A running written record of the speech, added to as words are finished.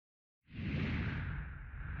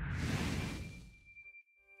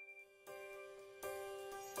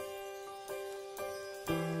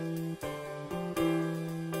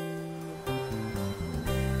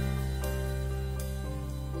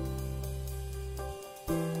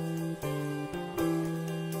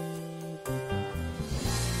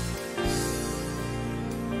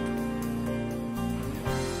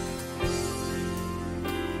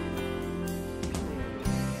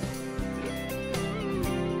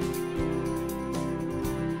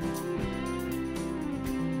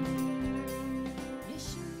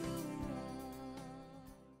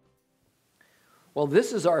Well,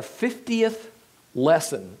 this is our 50th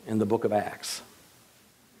lesson in the book of Acts.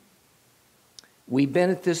 We've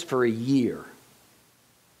been at this for a year.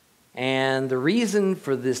 And the reason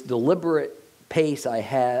for this deliberate pace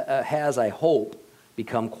has, I hope,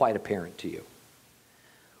 become quite apparent to you.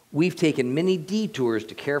 We've taken many detours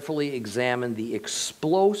to carefully examine the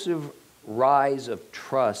explosive rise of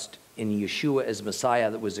trust in Yeshua as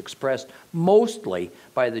Messiah that was expressed mostly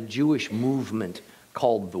by the Jewish movement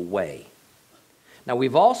called the Way. Now,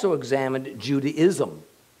 we've also examined Judaism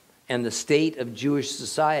and the state of Jewish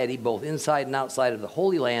society, both inside and outside of the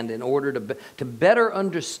Holy Land, in order to better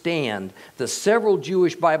understand the several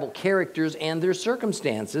Jewish Bible characters and their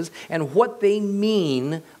circumstances and what they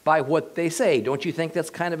mean by what they say. Don't you think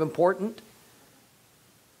that's kind of important?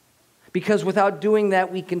 Because without doing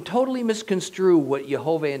that, we can totally misconstrue what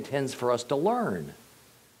Jehovah intends for us to learn.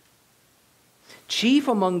 Chief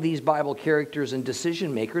among these Bible characters and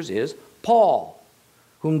decision makers is Paul,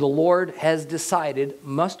 whom the Lord has decided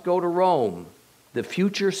must go to Rome, the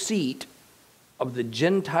future seat of the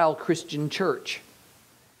Gentile Christian church.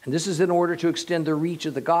 And this is in order to extend the reach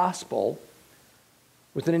of the gospel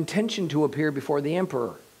with an intention to appear before the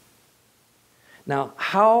emperor. Now,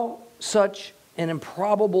 how such an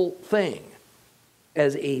improbable thing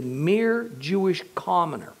as a mere Jewish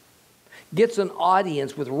commoner gets an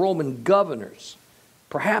audience with Roman governors,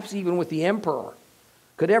 perhaps even with the emperor,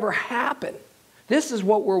 could ever happen? This is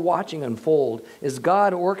what we're watching unfold as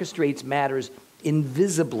God orchestrates matters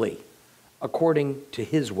invisibly according to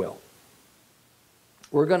his will.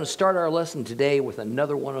 We're going to start our lesson today with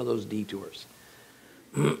another one of those detours.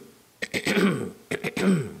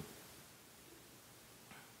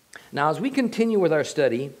 Now, as we continue with our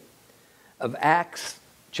study of Acts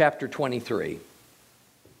chapter 23,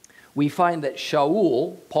 we find that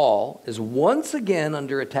Shaul, Paul, is once again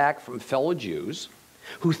under attack from fellow Jews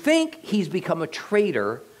who think he's become a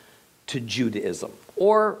traitor to Judaism,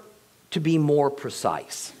 or to be more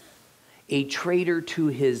precise, a traitor to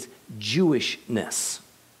his Jewishness.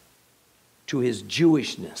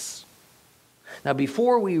 Now,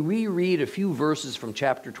 before we reread a few verses from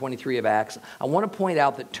chapter 23 of Acts, I want to point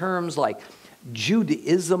out that terms like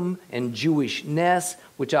Judaism and Jewishness,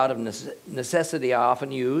 which out of necessity I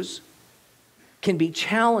often use, can be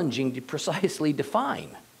challenging to precisely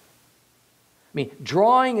define. I mean,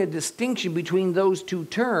 drawing a distinction between those two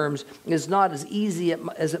terms is not as easy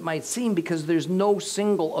as it might seem, because there's no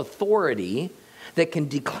single authority that can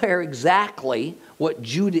declare exactly what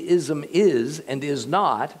Judaism is and is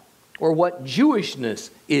not, or what Jewishness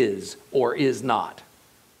is or is not.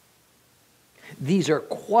 These are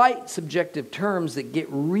quite subjective terms that get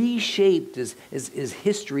reshaped as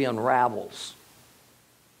history unravels.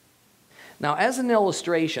 Now, as an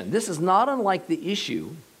illustration, this is not unlike the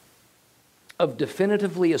issue of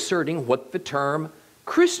definitively asserting what the term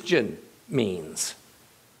Christian means.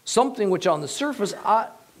 Something which on the surface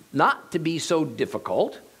ought not to be so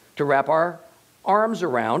difficult to wrap our arms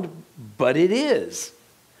around, but it is.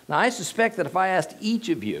 Now, I suspect that if I asked each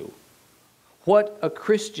of you what a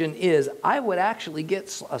Christian is, I would actually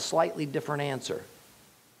get a slightly different answer.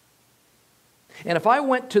 And if I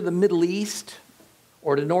went to the Middle East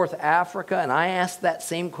or to North Africa and I asked that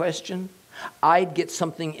same question, I'd get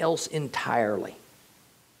something else entirely.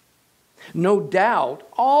 No doubt,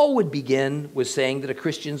 all would begin with saying that a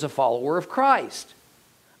Christian's a follower of Christ.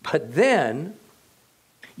 But then,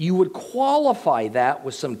 you would qualify that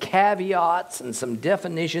with some caveats and some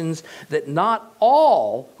definitions that not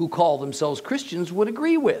all who call themselves Christians would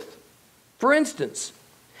agree with. For instance,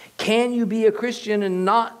 can you be a Christian and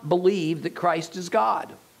not believe that Christ is God?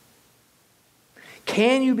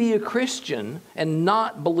 Can you be a Christian and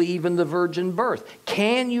not believe in the virgin birth?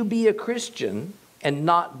 Can you be a Christian and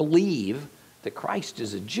not believe that Christ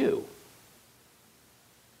is a Jew?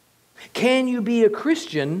 Can you be a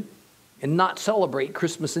Christian and not celebrate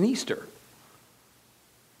Christmas and Easter?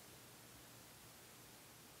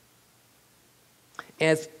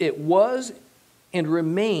 As it was and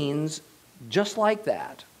remains just like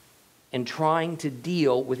that in trying to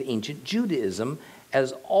deal with ancient Judaism,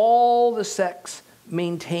 as all the sects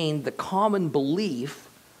maintained the common belief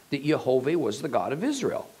that Jehovah was the God of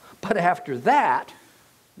Israel. But after that,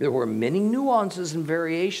 there were many nuances and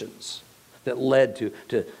variations that led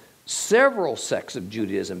to several sects of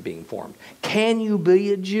Judaism being formed. Can you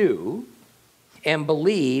be a Jew and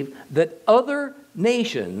believe that other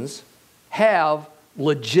nations have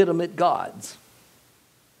legitimate gods?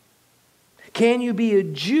 Can you be a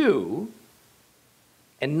Jew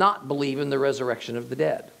and not believe in the resurrection of the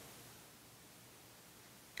dead?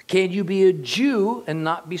 Can you be a Jew and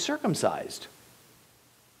not be circumcised?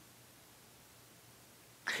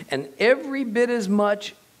 And every bit as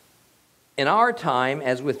much in our time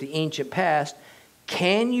as with the ancient past,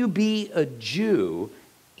 can you be a Jew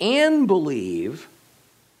and believe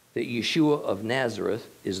that Yeshua of Nazareth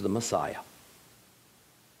is the Messiah?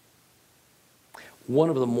 One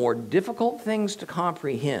of the more difficult things to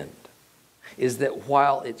comprehend is that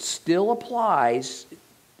while it still applies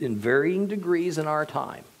in varying degrees in our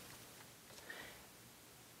time,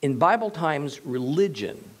 in Bible times,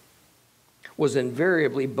 religion was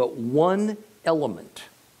invariably but one element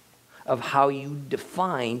of how you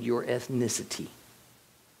defined your ethnicity.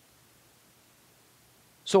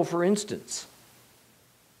 So, for instance,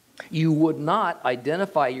 you would not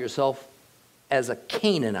identify yourself as a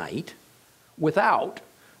Canaanite without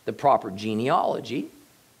the proper genealogy,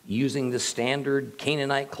 using the standard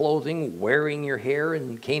Canaanite clothing, wearing your hair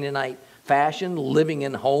in Canaanite fashion, living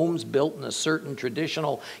in homes built in a certain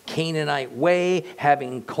traditional Canaanite way,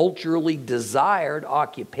 having culturally desired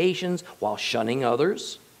occupations while shunning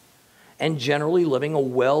others, and generally living a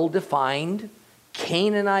well-defined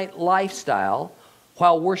Canaanite lifestyle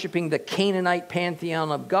while worshiping the Canaanite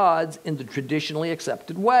pantheon of gods in the traditionally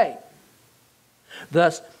accepted way.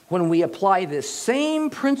 Thus, when we apply this same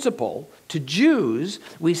principle to Jews,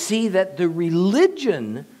 we see that the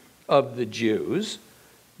religion of the Jews,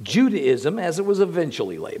 Judaism, as it was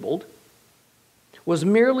eventually labeled, was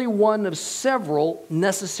merely one of several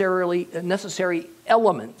necessary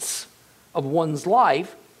elements of one's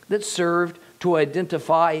life that served to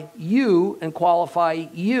identify you and qualify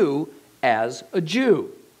you as a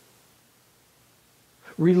Jew.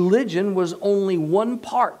 Religion was only one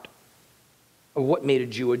part of what made a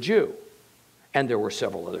Jew, and there were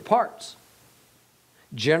several other parts.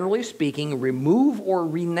 Generally speaking, remove or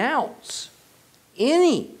renounce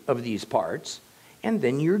any of these parts, and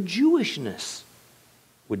then your Jewishness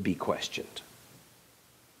would be questioned.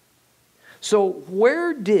 So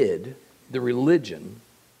where did the religion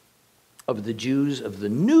of the Jews of the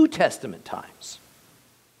New Testament times,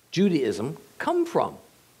 Judaism, come from?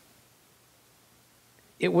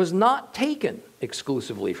 It was not taken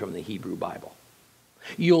exclusively from the Hebrew Bible.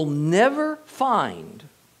 You'll never find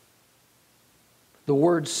the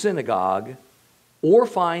word synagogue or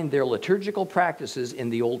find their liturgical practices in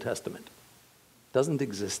the Old Testament. It doesn't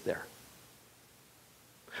exist there.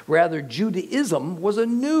 Rather, Judaism was a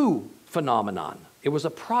new phenomenon. It was a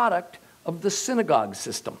product of the synagogue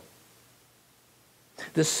system.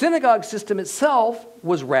 The synagogue system itself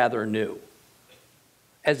was rather new,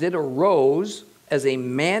 as it arose as a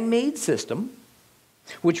man-made system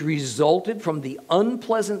which resulted from the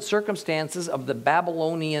unpleasant circumstances of the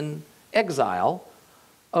Babylonian exile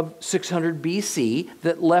of 600 BC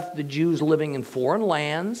that left the Jews living in foreign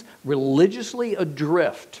lands, religiously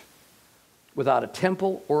adrift, without a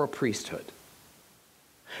temple or a priesthood.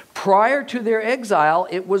 Prior to their exile,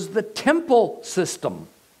 it was the temple system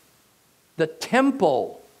that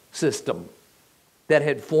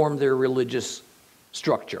had formed their religious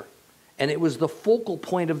structure. And it was the focal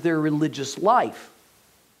point of their religious life.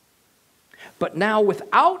 But now,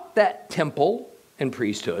 without that temple and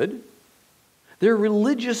priesthood, their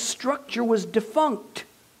religious structure was defunct.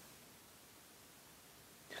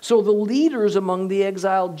 So the leaders among the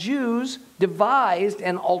exiled Jews devised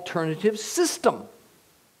an alternative system.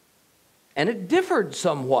 And it differed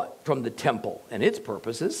somewhat from the temple and its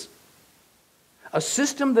purposes. A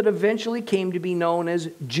system that eventually came to be known as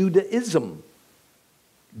Judaism.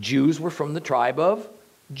 Jews were from the tribe of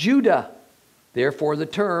Judah. Therefore, the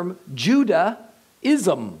term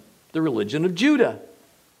Judaism, the religion of Judah.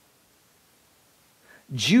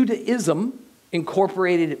 Judaism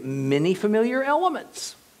incorporated many familiar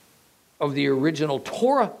elements of the original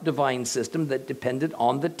Torah divine system that depended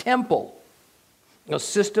on the temple. A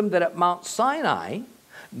system that at Mount Sinai,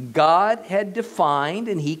 God had defined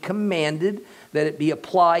and he commanded that it be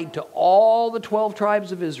applied to all the 12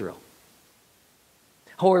 tribes of Israel.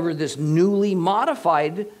 However, this newly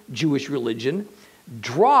modified Jewish religion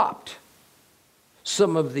dropped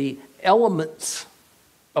some of the elements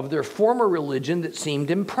of their former religion that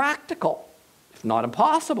seemed impractical, if not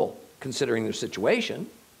impossible, considering their situation,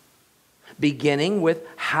 beginning with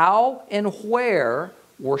how and where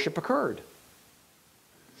worship occurred.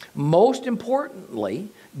 Most importantly,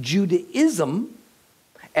 Judaism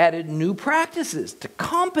added new practices to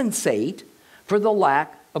compensate for the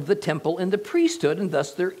lack of the temple and the priesthood, and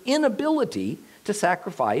thus their inability to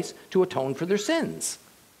sacrifice to atone for their sins.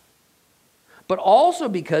 But also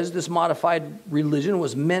because this modified religion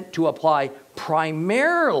was meant to apply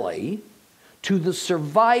primarily to the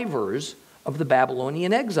survivors of the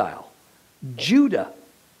Babylonian exile, Judah,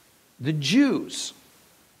 the Jews,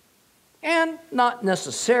 and not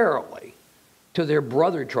necessarily to their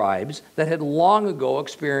brother tribes that had long ago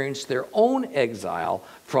experienced their own exile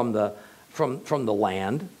from the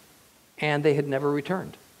land, and they had never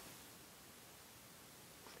returned.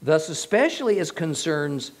 Thus, especially as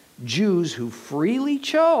concerns Jews who freely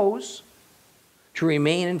chose to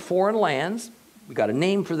remain in foreign lands, we got a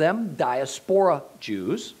name for them, diaspora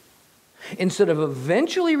Jews, instead of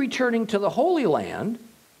eventually returning to the Holy Land,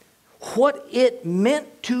 what it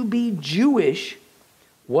meant to be Jewish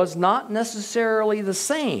was not necessarily the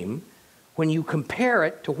same when you compare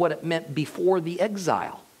it to what it meant before the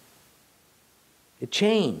exile. It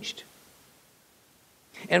changed.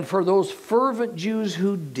 And for those fervent Jews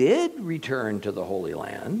who did return to the Holy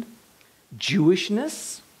Land,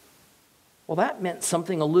 Jewishness, well, that meant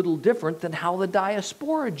something a little different than how the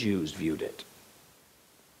diaspora Jews viewed it.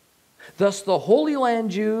 Thus, the Holy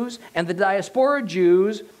Land Jews and the diaspora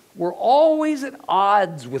Jews were always at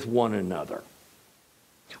odds with one another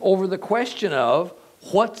over the question of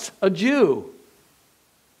what's a Jew?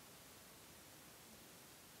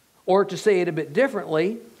 Or to say it a bit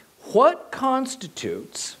differently, what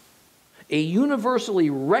constitutes a universally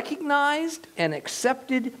recognized and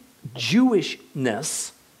accepted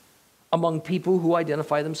Jewishness among people who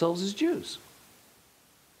identify themselves as Jews?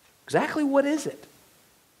 Exactly what is it?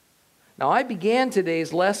 Now, I began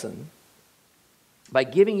today's lesson by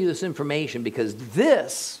giving you this information because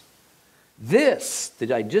this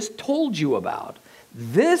that I just told you about,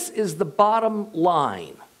 this is the bottom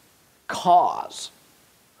line cause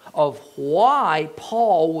of why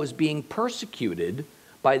Paul was being persecuted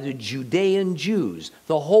by the Judean Jews,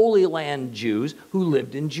 the Holy Land Jews who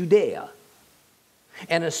lived in Judea,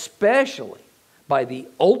 and especially by the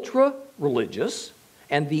ultra-religious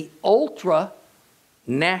and the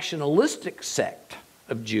ultra-nationalistic sect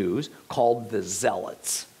of Jews called the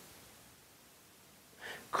Zealots.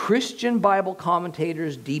 Christian Bible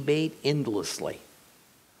commentators debate endlessly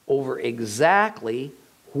over exactly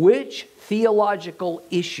which theological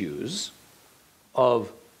issues of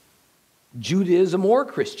Judaism or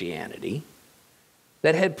Christianity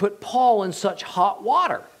that had put Paul in such hot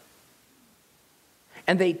water.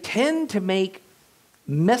 And they tend to make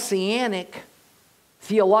messianic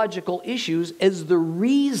theological issues as the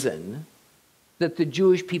reason that the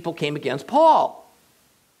Jewish people came against Paul.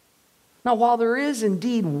 Now, while there is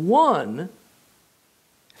indeed one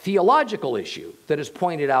theological issue that is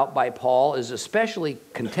pointed out by Paul as especially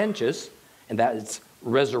contentious, and that is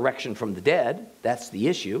resurrection from the dead, that's the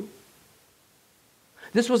issue.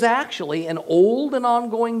 This was actually an old and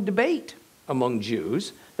ongoing debate among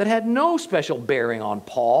Jews that had no special bearing on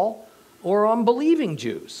Paul or on believing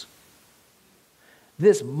Jews.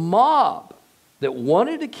 This mob that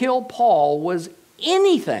wanted to kill Paul was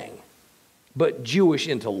anything but Jewish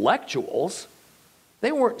intellectuals.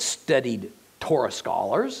 They weren't studied Torah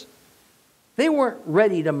scholars. They weren't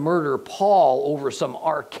ready to murder Paul over some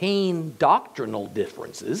arcane doctrinal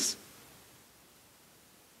differences.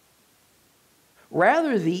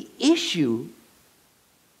 Rather, the issue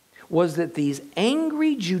was that these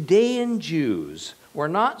angry Judean Jews were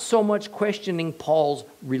not so much questioning Paul's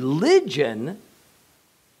religion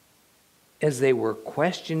as they were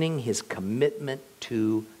questioning his commitment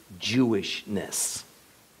to Jewishness.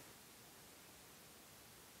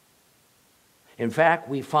 In fact,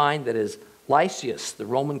 we find that as Lysias, the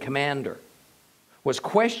Roman commander, was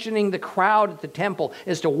questioning the crowd at the temple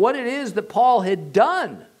as to what it is that Paul had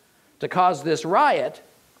done to cause this riot,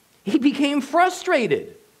 he became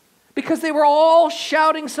frustrated because they were all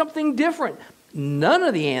shouting something different. None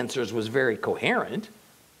of the answers was very coherent.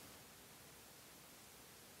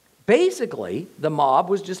 Basically, the mob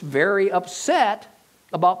was just very upset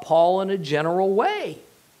about Paul in a general way.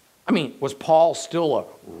 I mean, was Paul still a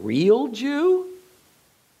real Jew?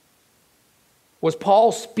 Was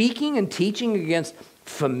Paul speaking and teaching against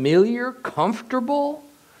familiar, comfortable,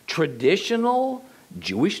 traditional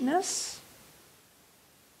Jewishness?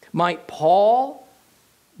 Might Paul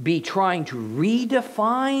be trying to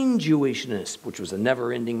redefine Jewishness, which was a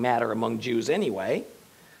never-ending matter among Jews anyway?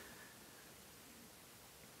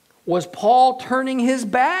 Was Paul turning his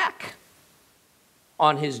back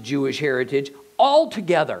on his Jewish heritage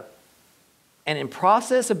altogether and in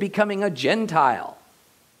process of becoming a Gentile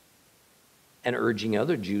and urging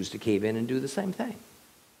other Jews to cave in and do the same thing?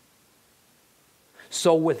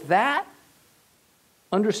 So with that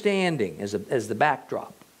understanding as the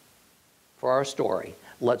backdrop for our story,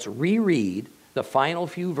 let's reread the final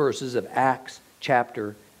few verses of Acts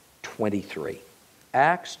chapter 23.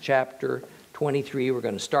 Acts chapter 23, we're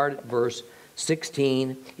going to start at verse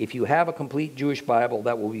 16. If you have a complete Jewish Bible,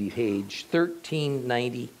 that will be page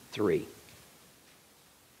 1393.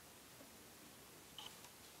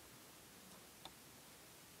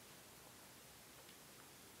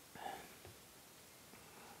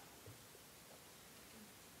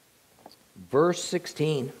 Verse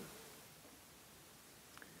 16.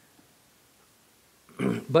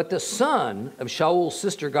 But the son of Shaul's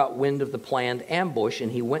sister got wind of the planned ambush,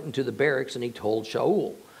 and he went into the barracks and he told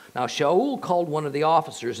Shaul. Now Shaul called one of the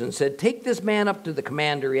officers and said, "Take this man up to the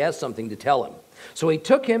commander. He has something to tell him." So he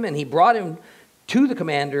took him and he brought him to the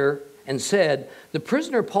commander and said, "The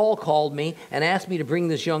prisoner Paul called me and asked me to bring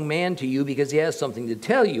this young man to you because he has something to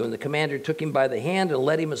tell you." And the commander took him by the hand and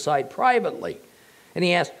led him aside privately. And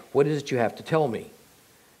he asked, "What is it you have to tell me?"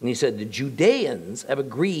 And he said, "The Judeans have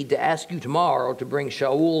agreed to ask you tomorrow to bring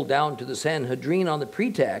Shaul down to the Sanhedrin on the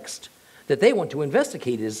pretext that they want to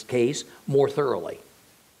investigate his case more thoroughly.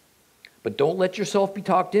 But don't let yourself be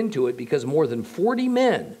talked into it, because more than 40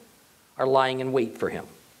 men are lying in wait for him.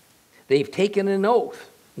 They've taken an oath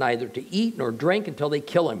neither to eat nor drink until they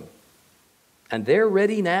kill him. And they're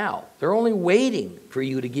ready now. They're only waiting for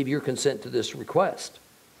you to give your consent to this request."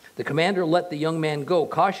 The commander let the young man go,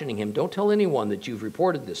 cautioning him, "Don't tell anyone that you've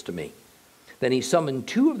reported this to me." Then he summoned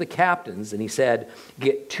 2 of the captains and he said,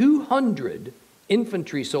 "Get 200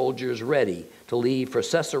 infantry soldiers ready to leave for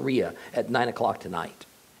Caesarea at 9 o'clock tonight,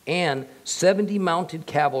 and 70 mounted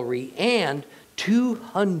cavalry and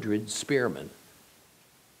 200 spearmen.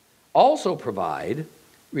 Also provide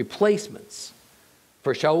replacements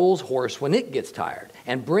for Shaul's horse when it gets tired,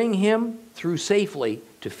 and bring him through safely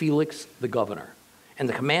to Felix the governor." And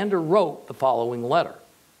the commander wrote the following letter: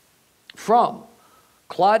 "From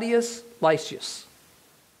Claudius Lysias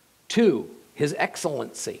to His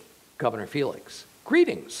Excellency Governor Felix,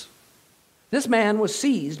 greetings. This man was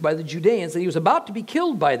seized by the Judeans, and he was about to be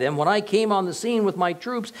killed by them when I came on the scene with my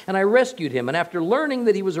troops, and I rescued him. And after learning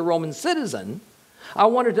that he was a Roman citizen, I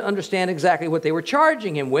wanted to understand exactly what they were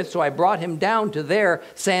charging him with, so I brought him down to their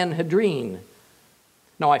Sanhedrin.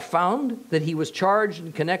 Now I found that he was charged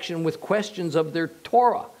in connection with questions of their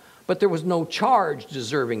Torah, but there was no charge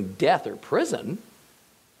deserving death or prison.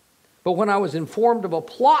 But when I was informed of a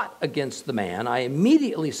plot against the man, I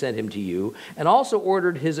immediately sent him to you, and also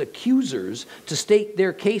ordered his accusers to state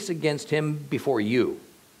their case against him before you.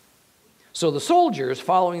 So the soldiers,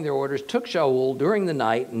 following their orders, took Shaul during the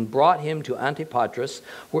night and brought him to Antipatris,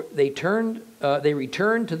 where they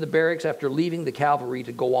returned to the barracks after leaving the cavalry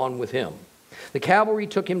to go on with him. The cavalry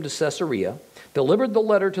took him to Caesarea, delivered the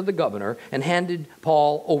letter to the governor, and handed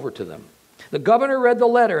Paul over to them. The governor read the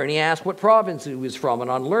letter, and he asked what province he was from.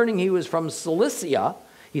 And on learning he was from Cilicia,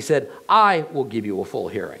 he said, "I will give you a full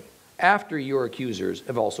hearing after your accusers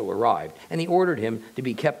have also arrived." And he ordered him to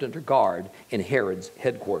be kept under guard in Herod's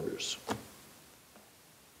headquarters.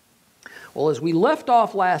 Well, as we left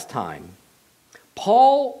off last time,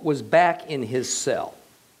 Paul was back in his cell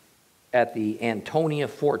at the Antonia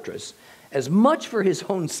fortress, as much for his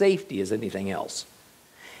own safety as anything else.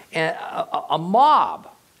 And a mob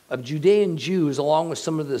of Judean Jews, along with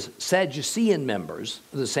some of the Sadducean members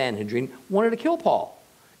of the Sanhedrin, wanted to kill Paul,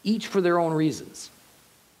 each for their own reasons.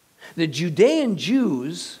 The Judean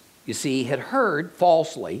Jews, you see, had heard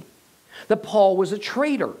falsely that Paul was a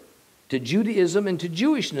traitor to Judaism and to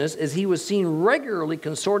Jewishness, as he was seen regularly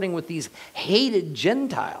consorting with these hated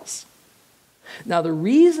Gentiles. Now, the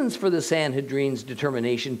reasons for the Sanhedrin's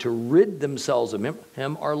determination to rid themselves of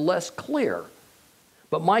him are less clear.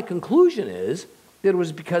 But my conclusion is that it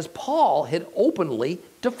was because Paul had openly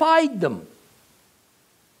defied them.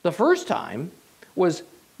 The first time was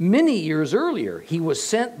many years earlier. He was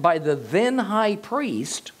sent by the then high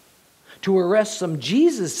priest to arrest some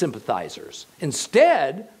Jesus sympathizers.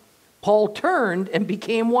 Instead, Paul turned and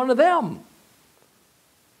became one of them.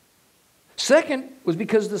 Second was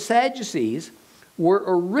because the Sadducees were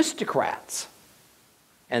aristocrats,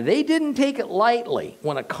 and they didn't take it lightly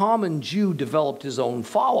when a common Jew developed his own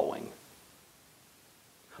following.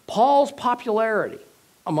 Paul's popularity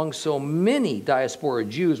among so many diaspora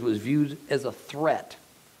Jews was viewed as a threat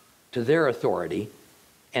to their authority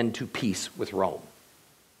and to peace with Rome.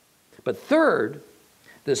 But third,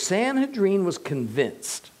 the Sanhedrin was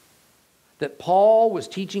convinced that Paul was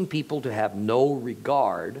teaching people to have no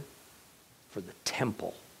regard for the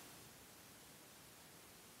temple.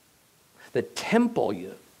 The temple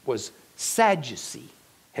was Sadducee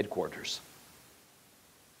headquarters.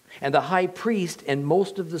 And the high priest and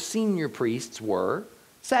most of the senior priests were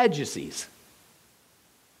Sadducees.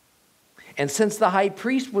 And since the high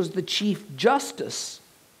priest was the chief justice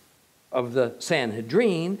of the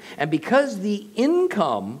Sanhedrin, and because the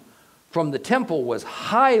income from the temple was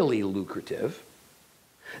highly lucrative,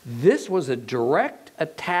 this was a direct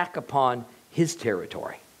attack upon his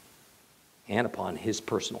territory and upon his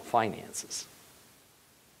personal finances.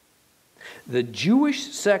 The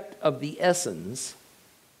Jewish sect of the Essenes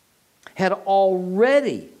had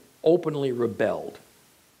already openly rebelled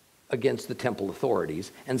against the temple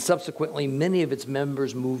authorities, and subsequently many of its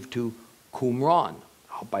members moved to Qumran,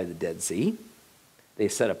 out by the Dead Sea. They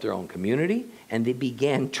set up their own community, and they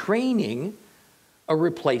began training a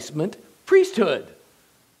replacement priesthood.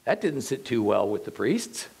 That didn't sit too well with the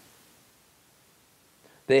priests.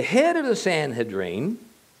 The head of the Sanhedrin,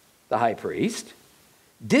 the high priest,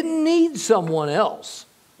 didn't need someone else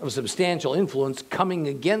of substantial influence coming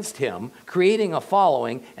against him, creating a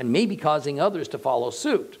following, and maybe causing others to follow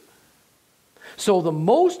suit. So the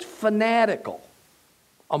most fanatical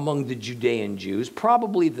among the Judean Jews,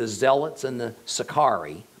 probably the Zealots and the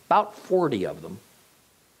Sicarii, about 40 of them,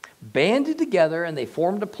 banded together and they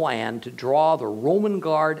formed a plan to draw the Roman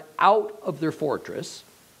guard out of their fortress,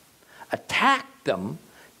 attack them,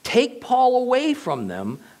 take Paul away from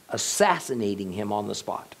them, assassinating him on the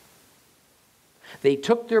spot. They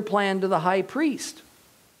took their plan to the high priest.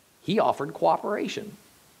 He offered cooperation.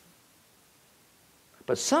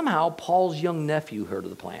 But somehow Paul's young nephew heard of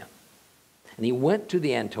the plan. And he went to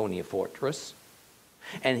the Antonia fortress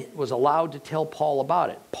and was allowed to tell Paul about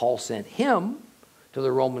it. Paul sent him to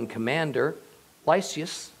the Roman commander,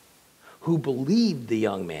 Lysias, who believed the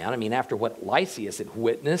young man. I mean, after what Lysias had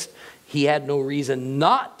witnessed, he had no reason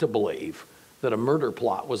not to believe that a murder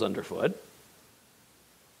plot was underfoot.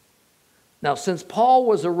 Now, since Paul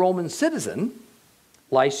was a Roman citizen,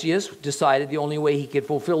 Lysias decided the only way he could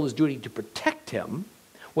fulfill his duty to protect him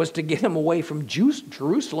was to get him away from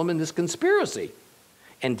Jerusalem in this conspiracy,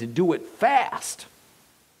 and to do it fast.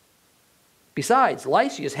 Besides,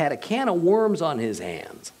 Lysias had a can of worms on his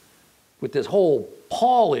hands with this whole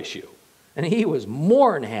Paul issue, and he was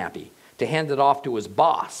more than happy to hand it off to his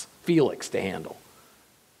boss, Felix, to handle.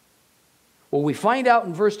 Well, we find out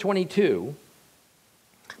in verse 22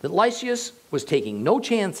 that Lysias was taking no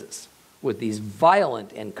chances with these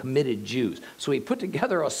violent and committed Jews. So he put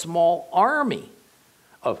together a small army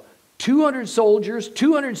of 200 soldiers,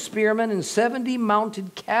 200 spearmen, and 70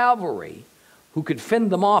 mounted cavalry who could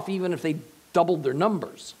fend them off even if they doubled their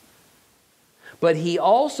numbers. But he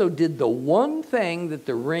also did the one thing that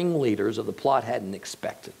the ringleaders of the plot hadn't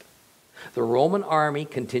expected. The Roman army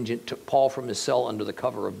contingent took Paul from his cell under the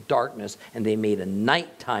cover of darkness, and they made a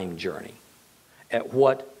nighttime journey at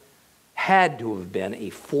what had to have been a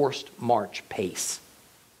forced march pace.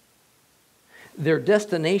 Their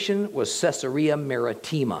destination was Caesarea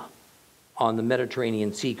Maritima on the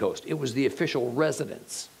Mediterranean seacoast. It was the official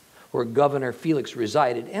residence where Governor Felix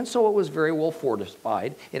resided, and so it was very well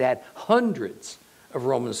fortified. It had hundreds of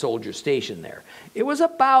Roman soldiers stationed there. It was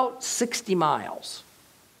about 60 miles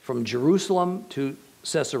from Jerusalem to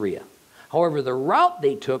Caesarea. However, the route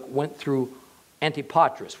they took went through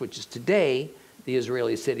Antipatris, which is today the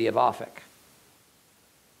Israeli city of Aphek.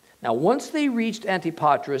 Now, once they reached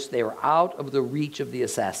Antipatris, they were out of the reach of the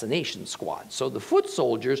assassination squad. So the foot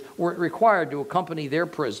soldiers weren't required to accompany their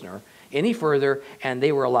prisoner any further, and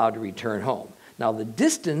they were allowed to return home. Now, the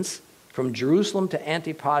distance from Jerusalem to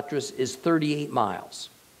Antipatris is 38 miles.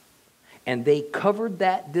 And they covered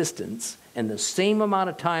that distance in the same amount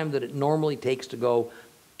of time that it normally takes to go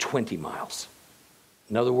 20 miles.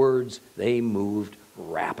 In other words, they moved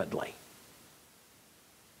rapidly.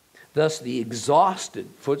 Thus, the exhausted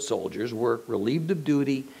foot soldiers were relieved of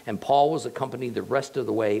duty, and Paul was accompanied the rest of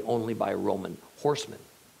the way only by Roman horsemen.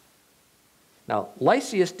 Now,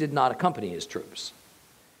 Lysias did not accompany his troops,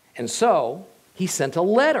 and so he sent a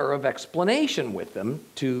letter of explanation with them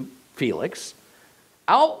to Felix,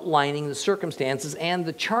 outlining the circumstances and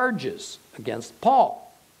the charges against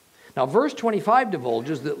Paul. Now, verse 25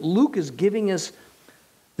 divulges that Luke is giving us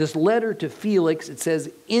this letter to Felix. It says,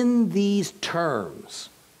 in these terms.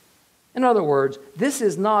 In other words, this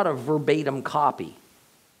is not a verbatim copy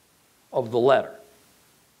of the letter.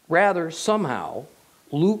 Rather, somehow,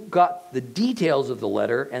 Luke got the details of the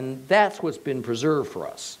letter, and that's what's been preserved for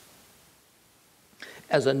us.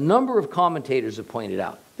 As a number of commentators have pointed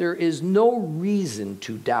out, there is no reason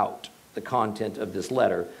to doubt the content of this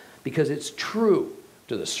letter because it's true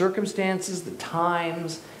to the circumstances, the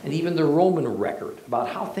times, and even the Roman record about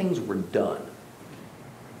how things were done.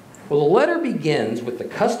 Well, the letter begins with the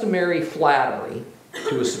customary flattery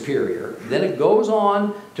to a superior. Then it goes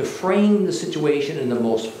on to frame the situation in the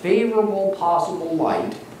most favorable possible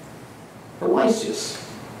light for Lysias.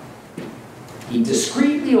 He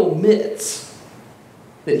discreetly omits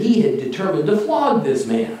that he had determined to flog this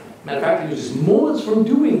man. Matter of fact, he was just moments from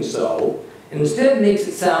doing so, and instead makes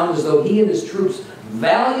it sound as though he and his troops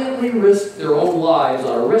valiantly risked their own lives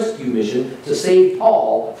on a rescue mission to save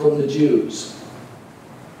Paul from the Jews.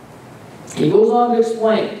 He goes on to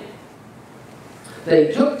explain that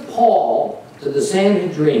he took Paul to the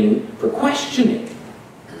Sanhedrin for questioning,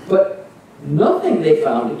 but nothing they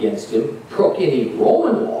found against him broke any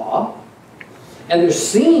Roman law, and there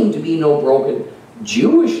seemed to be no broken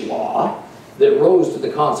Jewish law that rose to the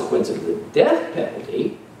consequence of the death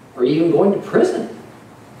penalty or even going to prison.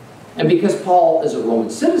 And because Paul is a Roman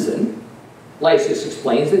citizen, Lysias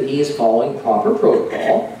explains that he is following proper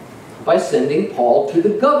protocol by sending Paul to the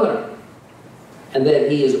governor, and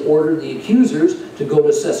that he has ordered the accusers to go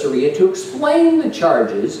to Caesarea to explain the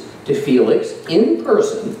charges to Felix in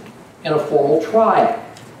person in a formal trial.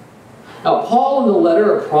 Now, Paul and the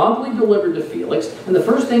letter are promptly delivered to Felix, and the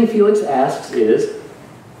first thing Felix asks is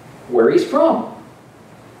where he's from.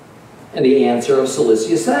 And the answer of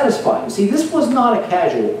Cilicia satisfied him. See, this was not a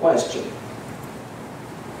casual question.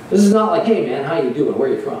 This is not like, hey man, how you doing? Where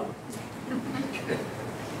are you from?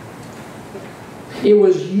 It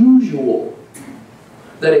was usual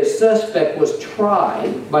that a suspect was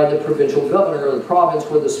tried by the provincial governor of the province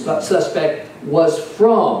where the suspect was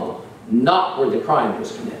from, not where the crime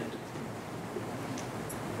was committed.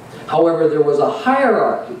 However, there was a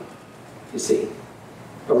hierarchy, you see,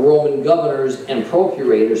 of Roman governors and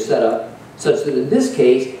procurators set up such that in this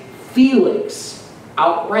case, Felix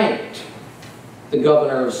outranked the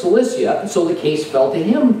governor of Cilicia, and so the case fell to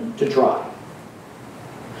him to try.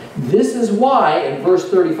 This is why, in verse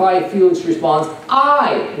 35, Felix responds,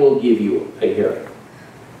 I will give you a hearing.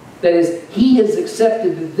 That is, he has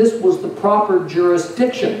accepted that this was the proper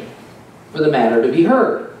jurisdiction for the matter to be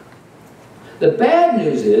heard. The bad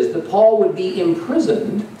news is that Paul would be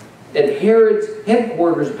imprisoned at Herod's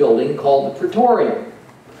headquarters building called the Praetorium.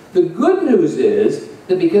 The good news is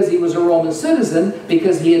that because he was a Roman citizen,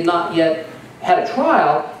 because he had not yet had a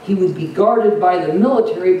trial, he would be guarded by the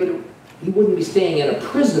military, but he wouldn't be staying in a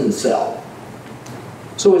prison cell.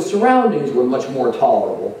 So his surroundings were much more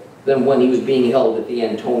tolerable than when he was being held at the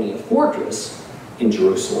Antonia fortress in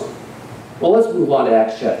Jerusalem. Well, let's move on to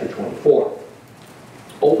Acts chapter 24.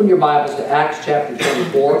 Open your Bibles to Acts chapter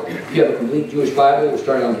 24. If you have a complete Jewish Bible, we're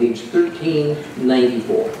starting on page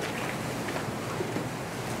 1394.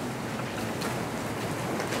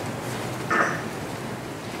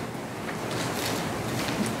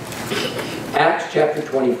 Acts chapter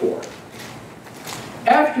 24.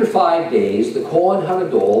 After 5 days, the Kohen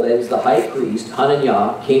Hagadol, that is the high priest,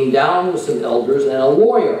 Hananiah, came down with some elders and a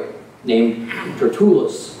lawyer named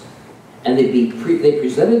Tertullus. And they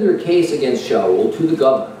presented their case against Shaul to the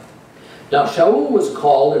governor. Now Shaul was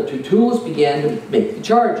called, and Tertullus began to make the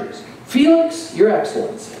charges. Felix, your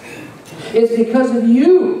excellency, it's because of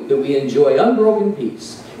you that we enjoy unbroken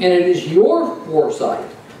peace, and it is your foresight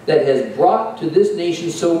that has brought to this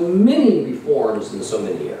nation so many reforms in so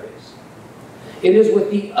many areas. It is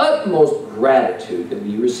with the utmost gratitude that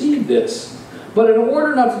we receive this. But in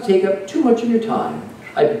order not to take up too much of your time,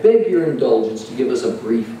 I beg your indulgence to give us a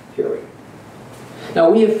brief hearing. Now,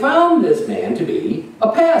 we have found this man to be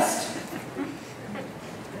a pest.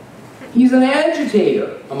 He's an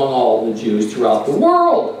agitator among all the Jews throughout the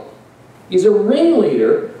world. He's a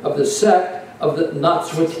ringleader of the sect of the NOT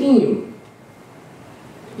Torah.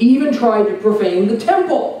 He even tried to profane the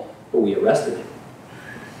temple, but we arrested him.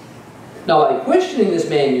 Now, by questioning this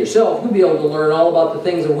man yourself, you'll be able to learn all about the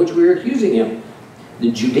things of which we are accusing him.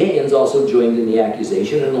 The Judeans also joined in the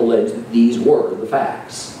accusation and alleged that these were the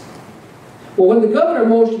facts. Well, when the governor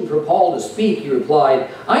motioned for Paul to speak, he replied,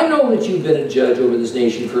 I know that you've been a judge over this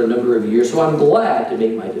nation for a number of years, so I'm glad to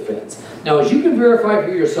make my defense. Now, as you can verify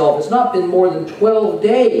for yourself, it's not been more than 12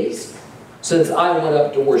 days since I went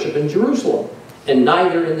up to worship in Jerusalem, and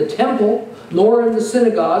neither in the temple, nor in the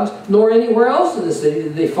synagogues, nor anywhere else in the city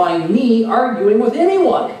did they find me arguing with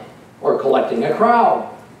anyone or collecting a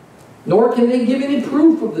crowd. Nor can they give any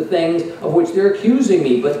proof of the things of which they're accusing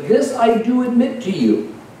me, but this I do admit to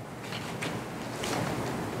you.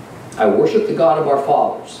 I worship the God of our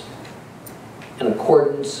fathers in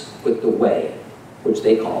accordance with the way which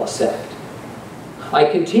they call a sect. I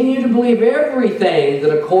continue to believe everything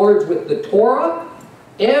that accords with the Torah,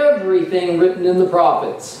 everything written in the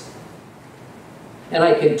prophets. And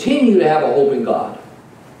I continue to have a hope in God,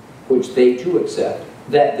 which they too accept,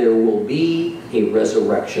 that there will be a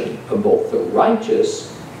resurrection of both the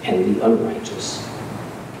righteous and the unrighteous.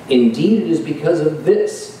 Indeed, it is because of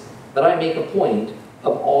this that I make a point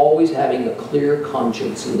of always having a clear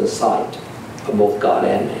conscience in the sight of both God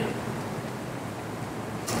and man.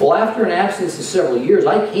 Well, after an absence of several years,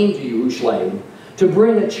 I came to Jerusalem to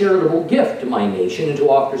bring a charitable gift to my nation and to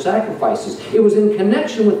offer sacrifices. It was in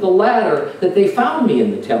connection with the latter that they found me in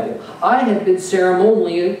the temple. I had been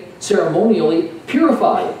ceremonially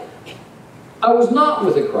purified. I was not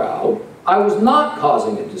with a crowd. I was not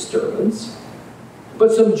causing a disturbance.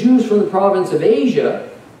 But some Jews from the province of Asia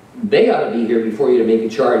They ought to be here before you to make a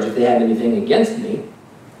charge if they have anything against me.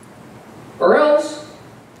 Or else,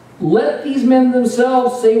 let these men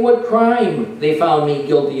themselves say what crime they found me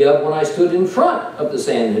guilty of when I stood in front of the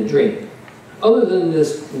Sanhedrin, other than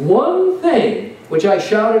this one thing which I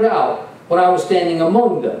shouted out when I was standing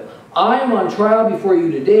among them. I am on trial before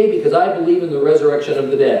you today because I believe in the resurrection of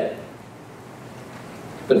the dead.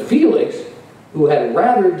 But Felix, who had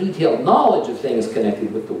rather detailed knowledge of things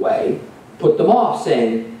connected with the way, put them off,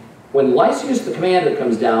 saying, when Lysias the commander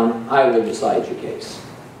comes down, I will decide your case.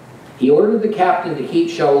 He ordered the captain to keep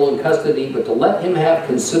Shaul in custody, but to let him have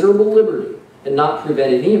considerable liberty and not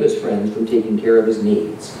prevent any of his friends from taking care of his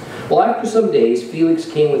needs. Well, after some days, Felix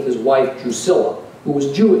came with his wife Drusilla, who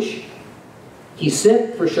was Jewish. He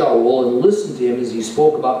sent for Shaul and listened to him as he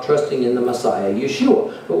spoke about trusting in the Messiah,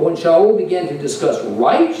 Yeshua. But when Shaul began to discuss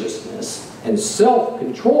righteousness and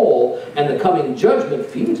self-control and the coming judgment,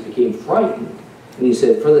 Felix became frightened. And he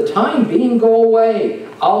said, for the time being, go away.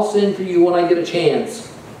 I'll send for you when I get a chance.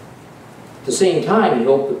 At the same time, he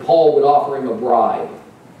hoped that Paul would offer him a bribe.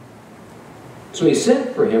 So he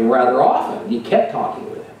sent for him rather often. He kept talking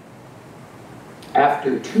with him.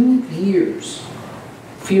 After 2 years,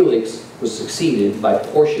 Felix was succeeded by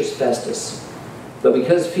Porcius Festus. But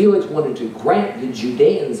because Felix wanted to grant the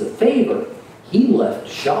Judeans a favor, he left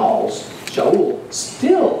Shaul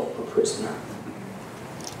still a prisoner.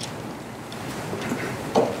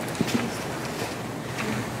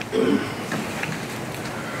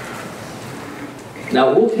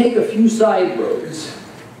 Now we'll take a few side roads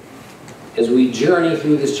as we journey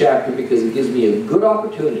through this chapter because it gives me a good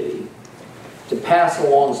opportunity to pass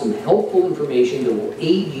along some helpful information that will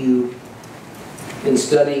aid you in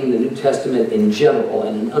studying the New Testament in general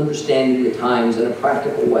and in understanding the times in a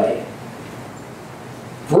practical way.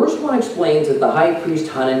 Verse 1 explains that the high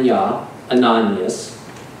priest Ananias,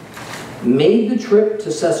 made the trip to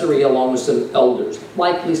Caesarea along with some elders,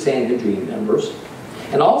 likely Sanhedrin members,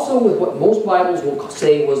 and also with what most Bibles will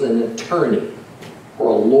say was an attorney or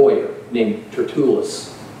a lawyer named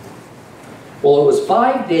Tertullus. Well, it was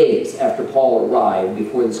 5 days after Paul arrived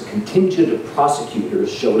before this contingent of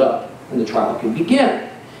prosecutors showed up and the trial could begin.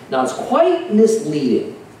 Now, it's quite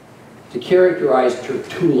misleading to characterize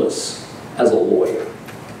Tertullus as a lawyer,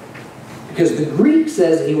 because the Greek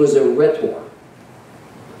says he was a rhetor,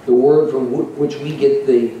 the word from which we get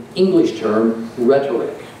the English term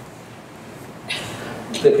rhetoric.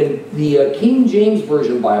 The King James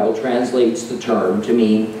Version Bible translates the term to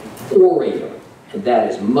mean orator, and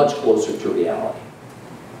that is much closer to reality.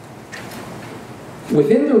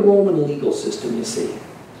 Within the Roman legal system, you see,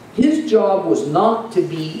 his job was not to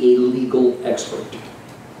be a legal expert,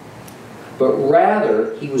 but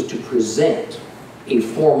rather he was to present a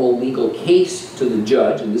formal legal case to the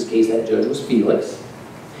judge. In this case, that judge was Felix,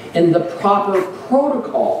 and the proper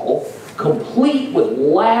protocol, complete with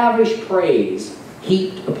lavish praise,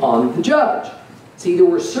 heaped upon the judge. See, there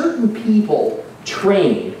were certain people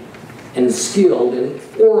trained and skilled in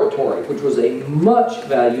oratory, which was a much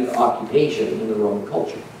valued occupation in the Roman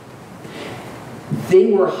culture.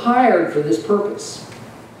 They were hired for this purpose,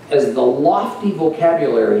 as the lofty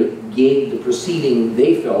vocabulary gave the proceeding,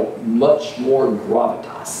 they felt, much more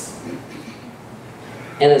gravitas.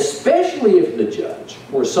 And especially if the judge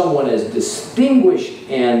were someone as distinguished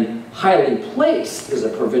and highly placed as a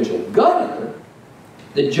provincial governor,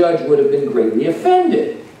 the judge would have been greatly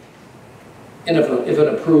offended. And if an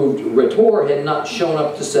approved rhetor had not shown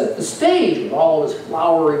up to set the stage with all of his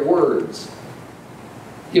flowery words.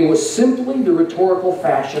 It was simply the rhetorical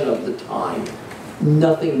fashion of the time.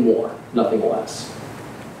 Nothing more, nothing less.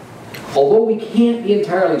 Although we can't be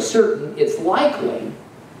entirely certain, it's likely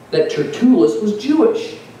that Tertullus was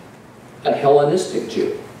Jewish, a Hellenistic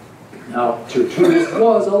Jew. Now, Tertullus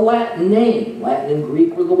was a Latin name. Latin and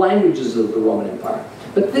Greek were the languages of the Roman Empire.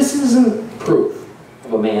 But this isn't proof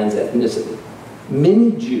of a man's ethnicity.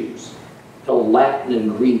 Many Jews held Latin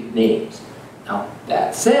and Greek names. Now,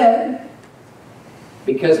 that said,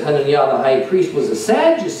 because Hananiah the high priest was a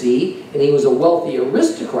Sadducee and he was a wealthy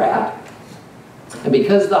aristocrat, and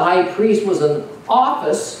because the high priest was an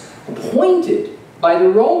office appointed by the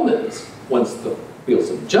Romans once the wheels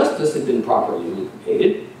of justice had been properly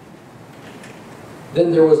lubricated,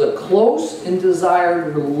 then there was a close and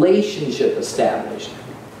desired relationship established,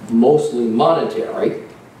 mostly monetary,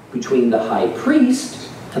 between the high priest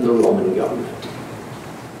and the Roman government.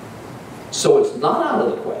 So it's not out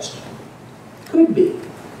of the question, could be,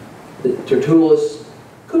 that Tertullus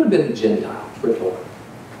could have been a Gentile rhetor.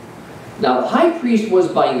 Now, the high priest was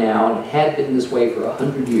by now, and had been this way for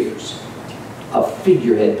 100 years, a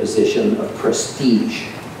figurehead position of prestige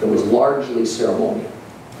that was largely ceremonial.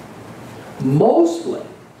 Mostly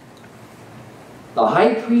The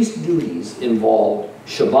high priest duties involved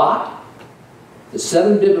Shabbat, the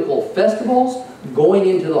 7 biblical festivals, going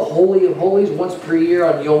into the Holy of Holies once per year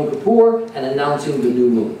on Yom Kippur, and announcing the new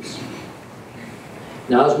moons.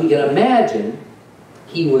 Now, as we can imagine,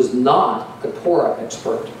 he was not a Torah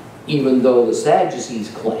expert, even though the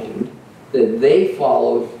Sadducees claimed that they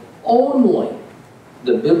followed only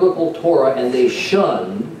the Biblical Torah and they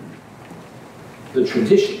shunned the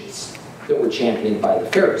traditions that were championed by the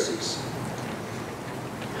Pharisees.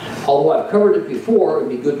 Although I've covered it before, it would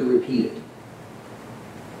be good to repeat it.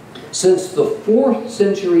 Since the 4th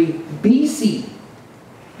century BC,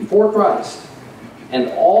 before Christ, and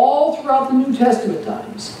all throughout the New Testament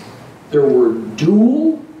times, there were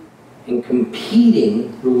dual and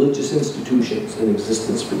competing religious institutions in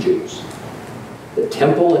existence for Jews. The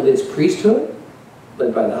temple and its priesthood,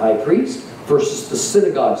 led by the high priest, versus the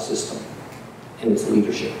synagogue system and its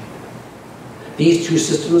leadership. These two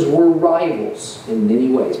systems were rivals in many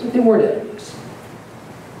ways, but they weren't enemies.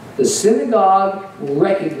 The synagogue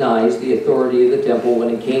recognized the authority of the temple when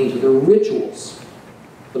it came to the rituals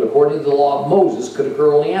that, according to the law of Moses, could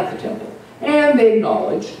occur only at the temple. And they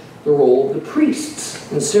acknowledged the role of the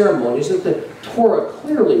priests in ceremonies that the Torah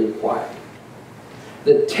clearly required.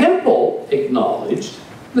 The temple acknowledged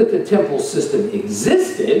that the temple system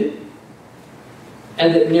existed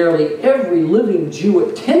and that nearly every living Jew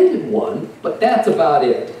attended one, but that's about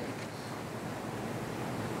it.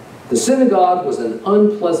 The synagogue was an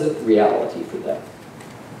unpleasant reality for them,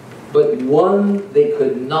 but one they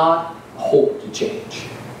could not hope to change.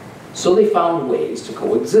 So they found ways to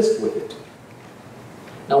coexist with it.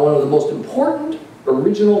 Now, one of the most important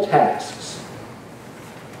original tasks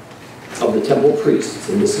of the temple priests,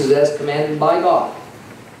 and this is as commanded by God,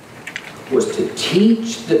 was to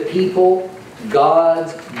teach the people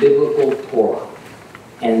God's biblical Torah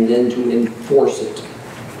and then to enforce it.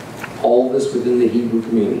 All this within the Hebrew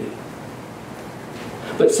community.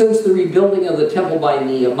 But since the rebuilding of the temple by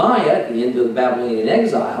Nehemiah at the end of the Babylonian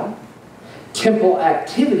exile, temple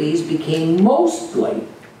activities became mostly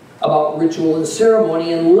about ritual and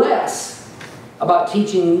ceremony and less about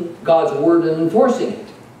teaching God's word and enforcing it.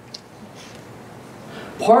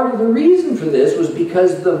 Part of the reason for this was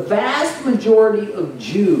because the vast majority of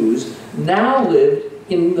Jews now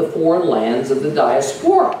lived in the foreign lands of the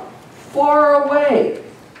diaspora, far away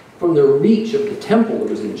from the reach of the temple that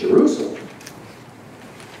was in Jerusalem.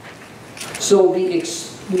 So the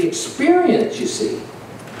experience, you see,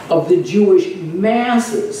 of the Jewish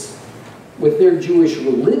masses with their Jewish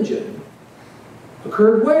religion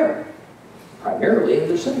occurred where? Primarily in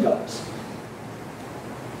their synagogues.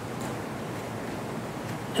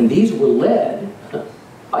 And these were led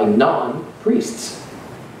by non-priests.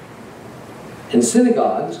 And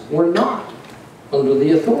synagogues were not under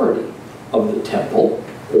the authority of the temple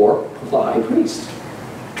or of the high priest.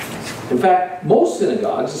 In fact, most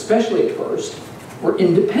synagogues, especially at first, were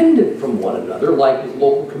independent from one another, like with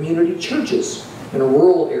local community churches in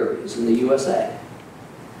rural areas in the USA.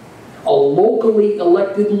 A locally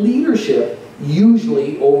elected leadership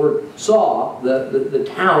usually oversaw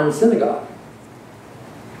the town synagogue.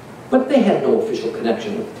 But they had no official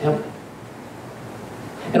connection with the temple.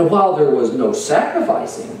 And while there was no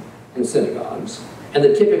sacrificing in synagogues, and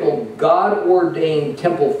the typical God-ordained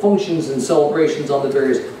temple functions and celebrations on the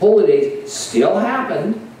various holy days still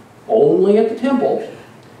happened, only at the temple,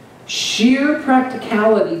 sheer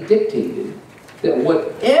practicality dictated that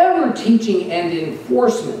whatever teaching and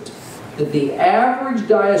enforcement that the average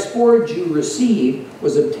diaspora Jew received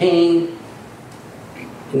was obtained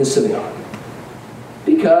in the synagogue,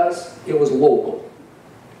 because it was local,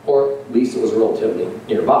 or at least it was relatively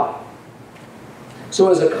nearby. So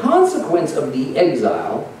as a consequence of the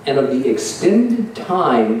exile and of the extended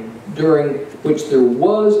time during which there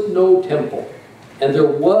was no temple and there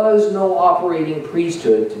was no operating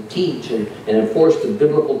priesthood to teach and enforce the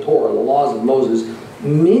biblical Torah, the laws of Moses,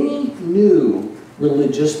 many new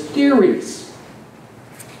religious theories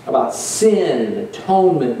about sin and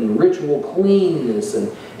atonement and ritual cleanness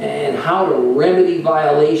and how to remedy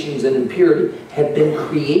violations and impurity had been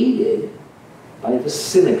created by the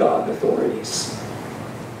synagogue authorities.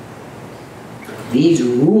 These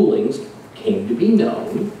rulings came to be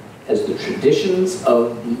known as the traditions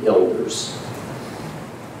of the elders.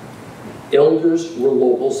 Elders were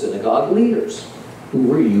local synagogue leaders who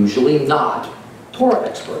were usually not Torah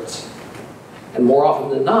experts. And more often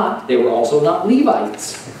than not, they were also not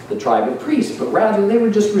Levites, the tribe of priests, but rather they were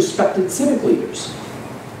just respected civic leaders.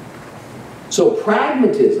 So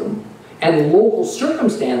pragmatism and local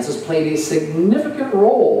circumstances played a significant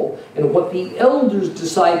role in what the elders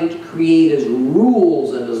decided to create as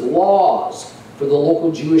rules and as laws for the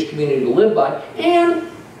local Jewish community to live by, and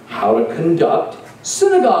how to conduct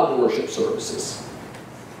synagogue worship services.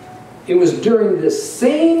 It was during this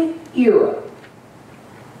same era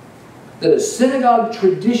that a synagogue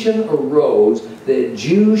tradition arose that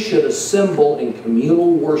Jews should assemble in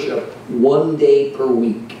communal worship one day per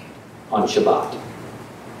week on Shabbat.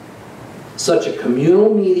 Such a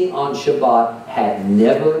communal meeting on Shabbat had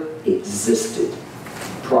never existed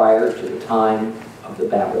prior to the time of the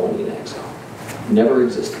Babylonian exile. Never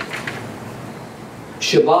existed.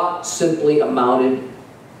 Shabbat simply amounted,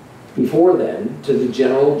 before then, to the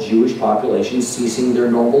general Jewish population ceasing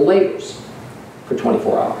their normal labors for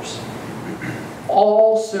 24 hours.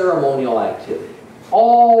 All ceremonial activity,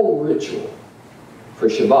 all ritual for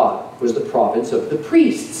Shabbat was the province of the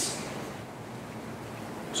priests.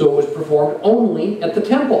 So it was performed only at the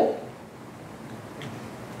temple.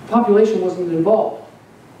 The population wasn't involved.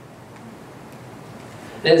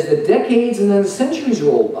 As the decades and then the centuries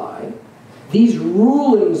rolled by, these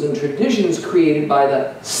rulings and traditions created by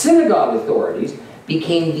the synagogue authorities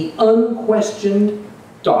became the unquestioned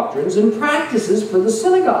doctrines and practices for the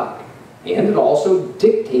synagogue. And it also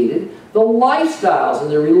dictated the lifestyles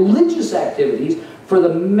and the religious activities for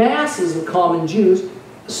the masses of common Jews,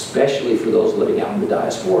 especially for those living out in the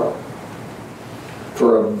diaspora.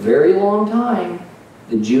 For a very long time,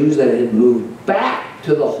 the Jews that had moved back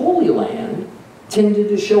to the Holy Land tended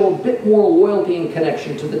to show a bit more loyalty and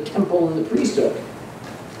connection to the temple and the priesthood.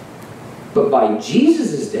 But by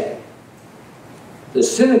Jesus' day, the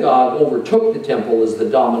synagogue overtook the temple as the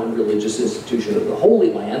dominant religious institution of the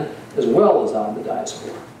Holy Land, as well as out in the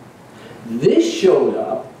diaspora. This showed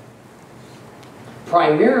up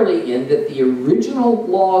primarily in that the original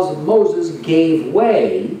laws of Moses gave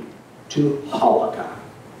way to halakha,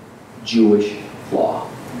 Jewish law.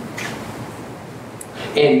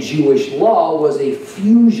 And Jewish law was a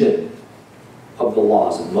fusion of the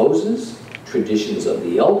laws of Moses, traditions of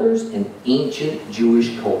the elders, and ancient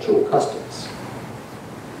Jewish cultural customs.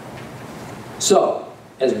 So,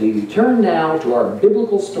 as we return now to our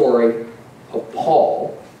biblical story of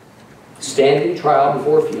Paul standing trial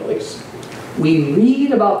before Felix, we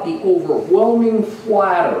read about the overwhelming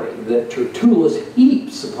flattery that Tertullus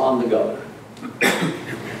heaps upon the governor.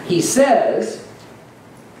 He says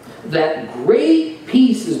that great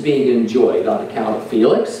peace is being enjoyed on account of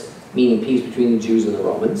Felix, meaning peace between the Jews and the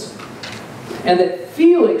Romans, and that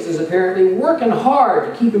Felix is apparently working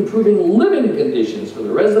hard to keep improving living conditions for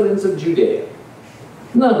the residents of Judea.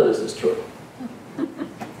 None of this is true.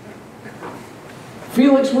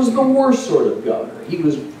 Felix was the worst sort of governor. He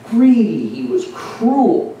was greedy, he was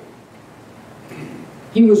cruel,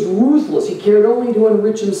 he was ruthless, he cared only to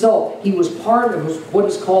enrich himself. He was part of what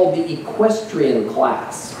is called the equestrian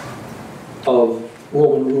class of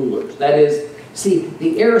Roman rulers. That is, see,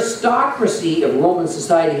 the aristocracy of Roman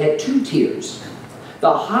society had two tiers.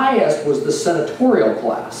 The highest was the senatorial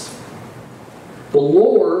class. The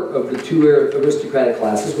lower of the two aristocratic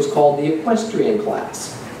classes was called the equestrian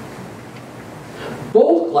class.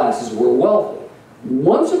 Both classes were wealthy.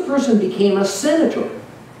 Once a person became a senator,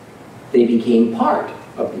 they became part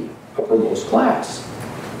of the uppermost class.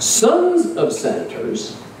 Sons of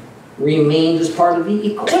senators remained as part of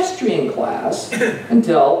the equestrian class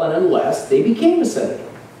until and unless they became a senator.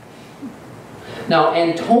 Now,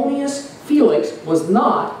 Antonius Felix was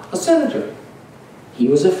not a senator. He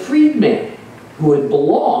was a freedman who had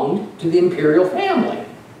belonged to the imperial family.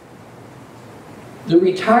 The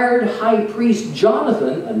retired high priest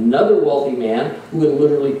Jonathan, another wealthy man who had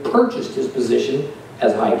literally purchased his position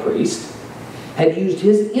as high priest, had used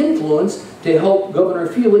his influence to help Governor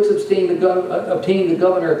Felix obtain the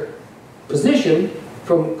governor position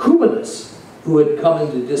from Cubanus, who had come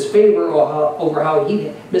into disfavor over how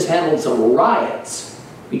he mishandled some riots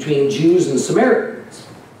between Jews and Samaritans.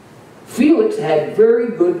 Felix had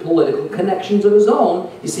very good political connections of his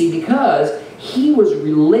own, you see, because he was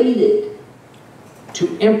related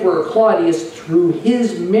to Emperor Claudius through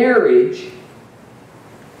his marriage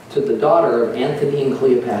to the daughter of Antony and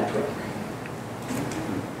Cleopatra.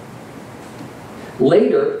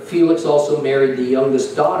 Later, Felix also married the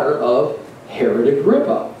youngest daughter of Herod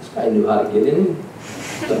Agrippa. This guy knew how to get in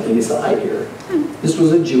something aside here. This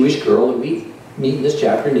was a Jewish girl that we meet in this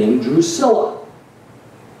chapter named Drusilla.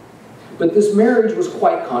 But this marriage was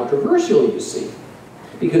quite controversial, you see,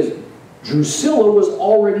 because Drusilla was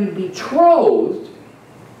already betrothed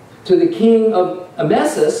to the king of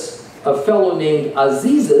Emessus, a fellow named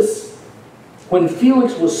Azizus, when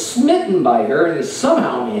Felix was smitten by her, and he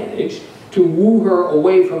somehow managed to woo her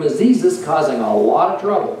away from Azizus, causing a lot of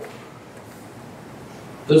trouble.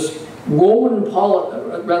 The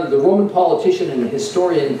Roman politician and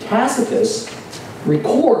historian Tacitus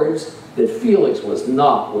records that Felix was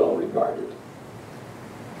not well regarded.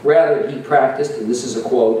 Rather, he practiced, and this is a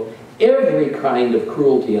quote, every kind of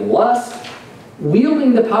cruelty and lust,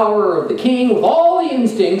 wielding the power of the king with all the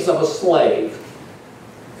instincts of a slave.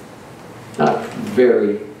 Not a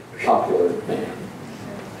very popular man.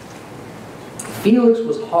 Felix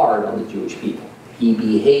was hard on the Jewish people. He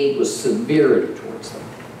behaved with severity towards them.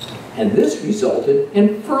 And this resulted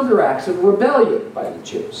in further acts of rebellion by the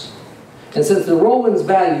Jews. And since the Romans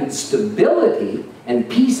valued stability and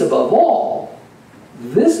peace above all,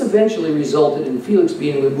 this eventually resulted in Felix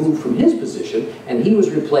being removed from his position, and he was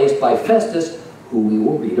replaced by Festus, who we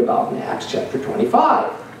will read about in Acts chapter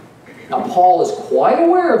 25. Now, Paul is quite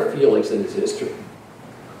aware of Felix and his history,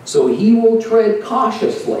 so he will tread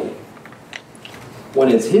cautiously when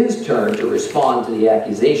it's his turn to respond to the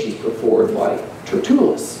accusations put forward by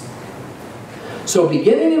Tertullus. So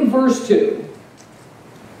beginning in verse 2,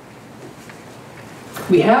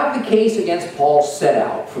 we have the case against Paul set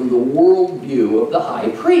out from the worldview of the high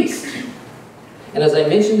priest. And as I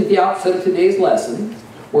mentioned at the outset of today's lesson,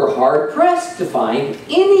 we're hard-pressed to find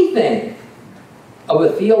anything of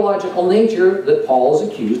a theological nature that Paul is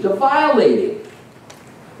accused of violating.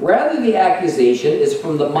 Rather, the accusation is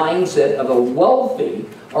from the mindset of a wealthy,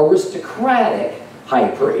 aristocratic high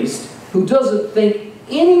priest who doesn't think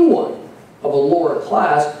anyone of a lower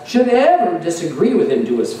class should ever disagree with him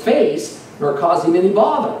to his face, nor cause him any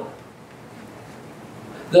bother.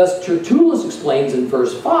 Thus, Tertullus explains in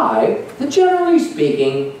verse 5 that generally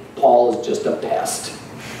speaking, Paul is just a pest.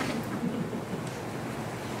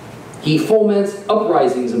 He foments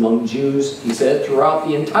uprisings among Jews, he said, throughout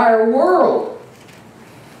the entire world.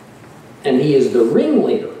 And he is the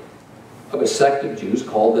ringleader of a sect of Jews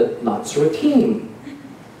called the NOT Torah.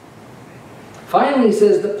 Finally, he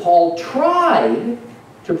says that Paul tried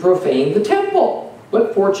to profane the temple.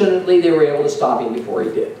 But fortunately, they were able to stop him before he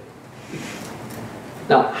did.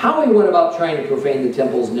 Now, how he went about trying to profane the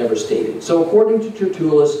temple is never stated. So according to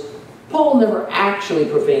Tertullus, Paul never actually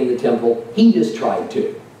profaned the temple. He just tried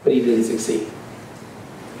to, but he didn't succeed.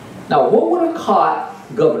 Now, what would have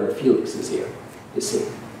caught Governor Felix's ear, you see,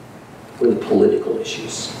 were the political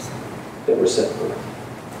issues that were set forth.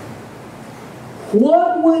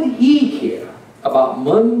 What would he care about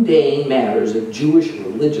mundane matters of Jewish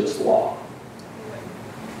religious law?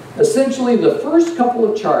 Essentially, the first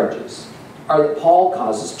couple of charges are that Paul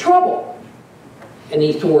causes trouble, and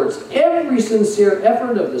he thwarts every sincere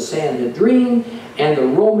effort of the Sanhedrin and the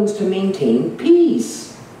Romans to maintain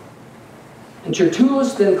peace. And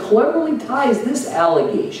Tertullus then cleverly ties this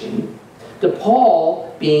allegation to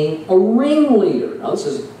Paul being a ringleader. Now, this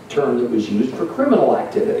is a term that was used for criminal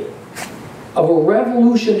activity, of a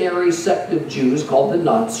revolutionary sect of Jews called the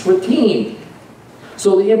NOT Torah.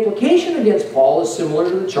 So the implication against Paul is similar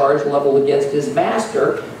to the charge leveled against his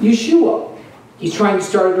master, Yeshua. He's trying to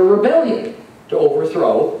start a rebellion to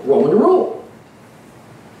overthrow Roman rule.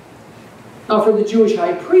 Now, for the Jewish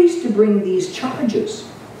high priest to bring these charges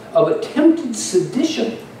of attempted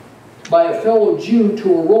sedition by a fellow Jew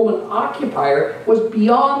to a Roman occupier was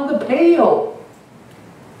beyond the pale.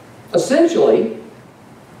 Essentially,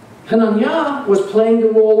 Hananiah was playing the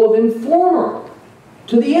role of informer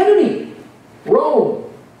to the enemy,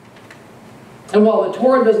 Rome. And while the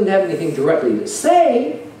Torah doesn't have anything directly to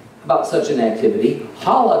say about such an activity,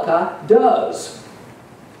 halakha does.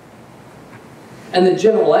 And the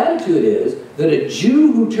general attitude is that a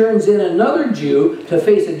Jew who turns in another Jew to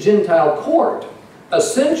face a Gentile court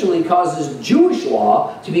essentially causes Jewish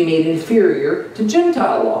law to be made inferior to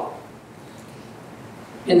Gentile law.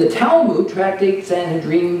 In the Talmud, Tractate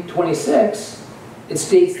Sanhedrin 26, it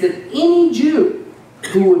states that any Jew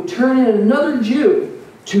who would turn in another Jew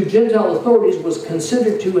to Gentile authorities was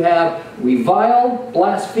considered to have reviled,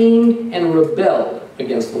 blasphemed, and rebelled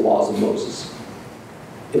against the laws of Moses.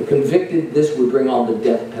 If convicted, this would bring on the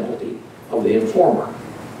death penalty of the informer.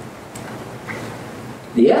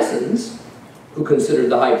 The Essenes, who considered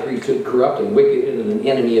the high priesthood corrupt and wicked and an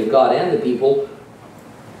enemy of God and the people,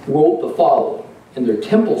 wrote the following in their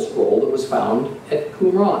temple scroll that was found at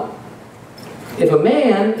Qumran. If a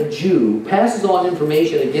man, a Jew, passes on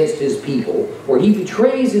information against his people, or he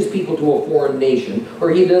betrays his people to a foreign nation, or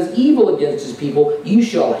he does evil against his people, you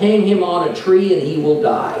shall hang him on a tree and he will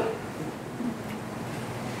die.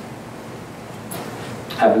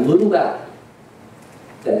 I have little doubt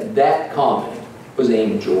that that comment was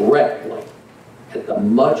aimed directly at the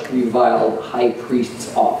much reviled high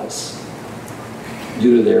priest's office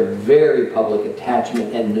due to their very public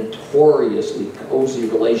attachment and notoriously cozy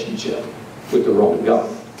relationship with the Roman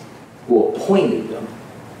government, who appointed them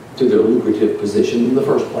to their lucrative position in the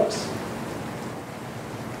first place.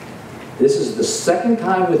 This is the second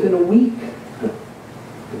time within a week the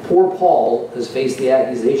poor Paul has faced the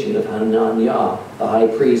accusation of Hananiah, the high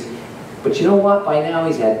priest. But you know what? By now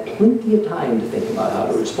he's had plenty of time to think about how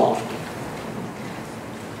to respond.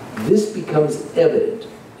 This becomes evident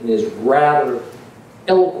in his rather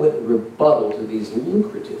eloquent rebuttal to these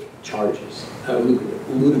lucrative charges,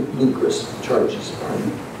 ludicrous charges. Pardon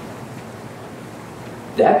me.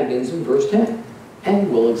 That begins in verse 10,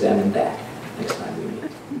 and we'll examine that next time.